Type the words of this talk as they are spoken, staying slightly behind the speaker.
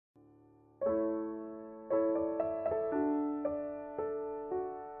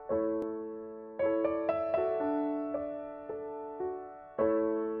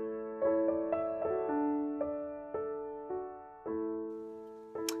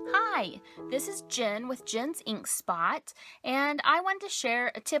Hi, this is Jen with Jen's Ink Spot, and I wanted to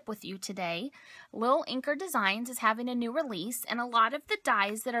share a tip with you today. Lil Inker Designs is having a new release, and a lot of the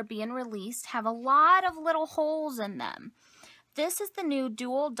dies that are being released have a lot of little holes in them. This is the new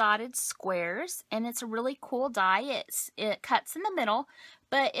dual dotted squares, and it's a really cool die. It cuts in the middle,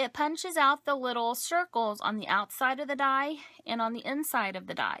 but it punches out the little circles on the outside of the die and on the inside of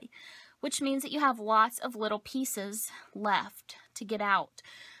the die, which means that you have lots of little pieces left to get out.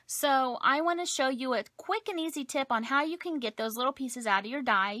 So I want to show you a quick and easy tip on how you can get those little pieces out of your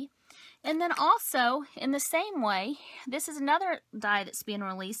die. And then also, in the same way, this is another die that's being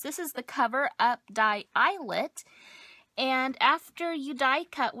released. This is the Cover Up Die Eyelet. And after you die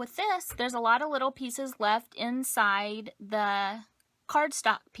cut with this, there's a lot of little pieces left inside the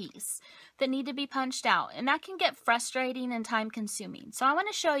cardstock piece that need to be punched out, and that can get frustrating and time consuming. So I want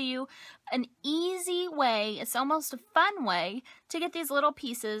to show you an easy way, it's almost a fun way, to get these little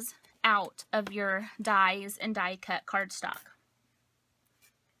pieces out of your dies and die cut cardstock.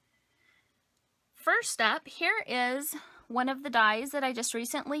 First up, here is one of the dies that I just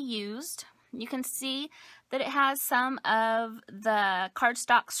recently used. You can see that it has some of the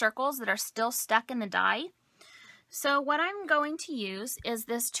cardstock circles that are still stuck in the die. So what I'm going to use is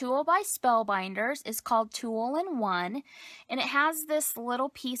this tool by Spellbinders. It's called Tool-in-One, and it has this little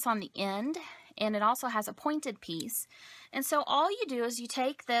piece on the end, and it also has a pointed piece. And so all you do is you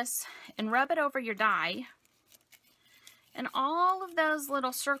take this and rub it over your die, and all of those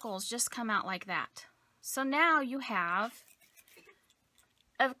little circles just come out like that. So now you have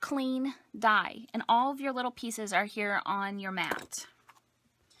a clean die, and all of your little pieces are here on your mat.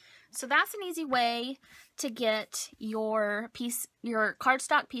 So that's an easy way to get your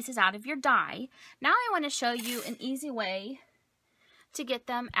cardstock pieces out of your die. Now I want to show you an easy way to get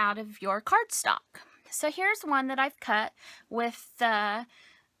them out of your cardstock. So here's one that I've cut with the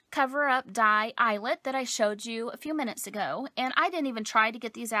Cover Up Die Eyelet that I showed you a few minutes ago, and I didn't even try to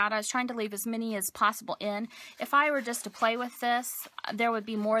get these out. I was trying to leave as many as possible in. If I were just to play with this, there would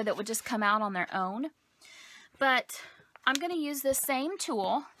be more that would just come out on their own. But I'm going to use this same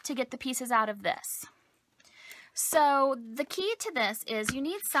tool to get the pieces out of this. So the key to this is you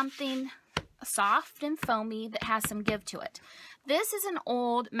need something soft and foamy that has some give to it. This is an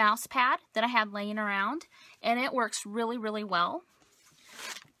old mouse pad that I had laying around, and it works really, really well.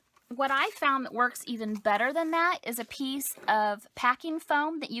 What I found that works even better than that is a piece of packing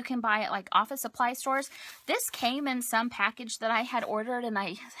foam that you can buy at like office supply stores. This came in some package that I had ordered, and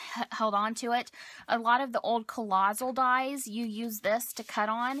I held on to it. A lot of the old colossal dies, you use this to cut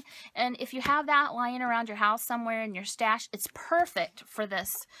on. And if you have that lying around your house somewhere in your stash, it's perfect for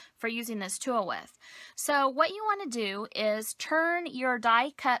this, for using this tool with. So what you want to do is turn your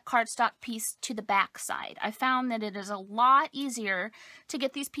die cut cardstock piece to the back side. I found that it is a lot easier to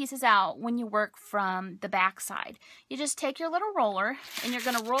get these pieces out when you work from the back side. You just take your little roller and you're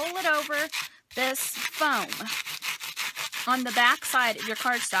going to roll it over this foam on the back side of your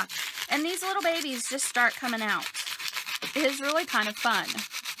cardstock, and these little babies just start coming out. It is really kind of fun.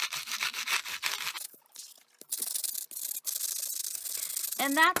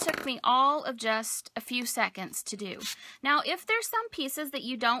 And that took me all of just a few seconds to do. Now, if there's some pieces that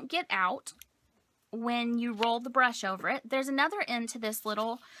you don't get out when you roll the brush over it, there's another end to this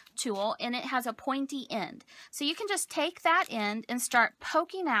little tool, and it has a pointy end. So you can just take that end and start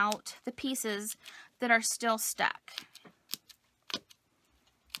poking out the pieces that are still stuck.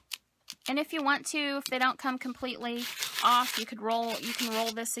 And if you want to, if they don't come completely off, you can roll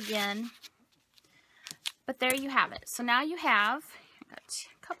this again. But there you have it. So now you have a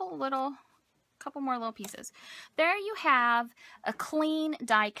couple more little pieces. There you have a clean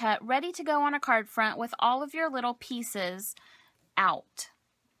die cut ready to go on a card front with all of your little pieces out.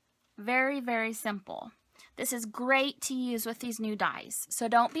 Very, very simple. This is great to use with these new dies. So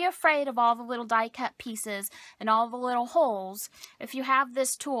don't be afraid of all the little die cut pieces and all the little holes. If you have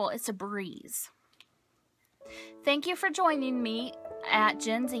this tool, it's a breeze. Thank you for joining me at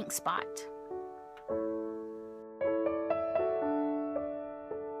Jen's Ink Spot.